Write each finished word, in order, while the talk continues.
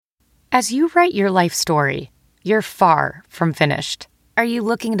As you write your life story, you're far from finished. Are you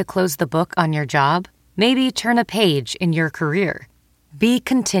looking to close the book on your job? Maybe turn a page in your career? Be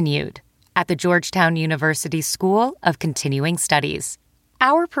continued at the Georgetown University School of Continuing Studies.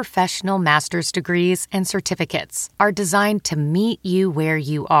 Our professional master's degrees and certificates are designed to meet you where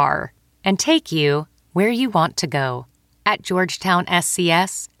you are and take you where you want to go. At Georgetown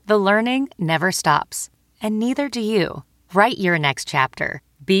SCS, the learning never stops, and neither do you. Write your next chapter.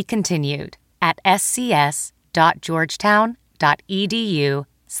 Be continued at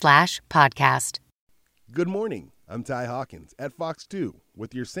scs.georgetown.edu/podcast. Good morning. I'm Ty Hawkins at Fox 2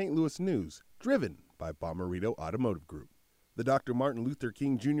 with your St. Louis news, driven by Bomarito Automotive Group. The Dr. Martin Luther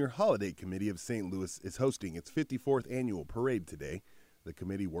King Jr. Holiday Committee of St. Louis is hosting its 54th annual parade today. The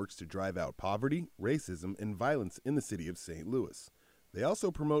committee works to drive out poverty, racism, and violence in the city of St. Louis. They also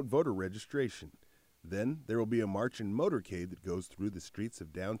promote voter registration. Then there will be a march and motorcade that goes through the streets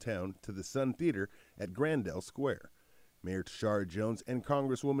of downtown to the Sun Theater at Grandel Square. Mayor Tashara Jones and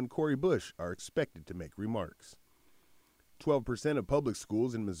Congresswoman Cori Bush are expected to make remarks. 12% of public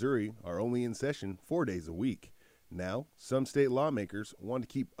schools in Missouri are only in session 4 days a week. Now, some state lawmakers want to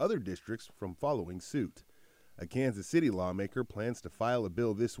keep other districts from following suit. A Kansas City lawmaker plans to file a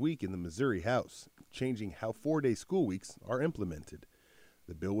bill this week in the Missouri House, changing how 4-day school weeks are implemented.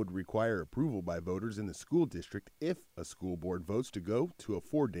 The bill would require approval by voters in the school district if a school board votes to go to a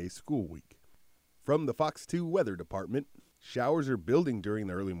 4-day school week. From the Fox 2 Weather Department, showers are building during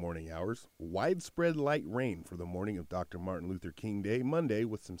the early morning hours. Widespread light rain for the morning of Dr. Martin Luther King Day, Monday,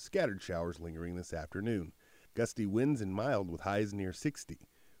 with some scattered showers lingering this afternoon. Gusty winds and mild with highs near 60.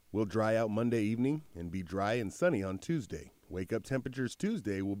 Will dry out Monday evening and be dry and sunny on Tuesday. Wake-up temperatures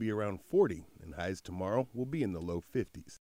Tuesday will be around 40, and highs tomorrow will be in the low 50s.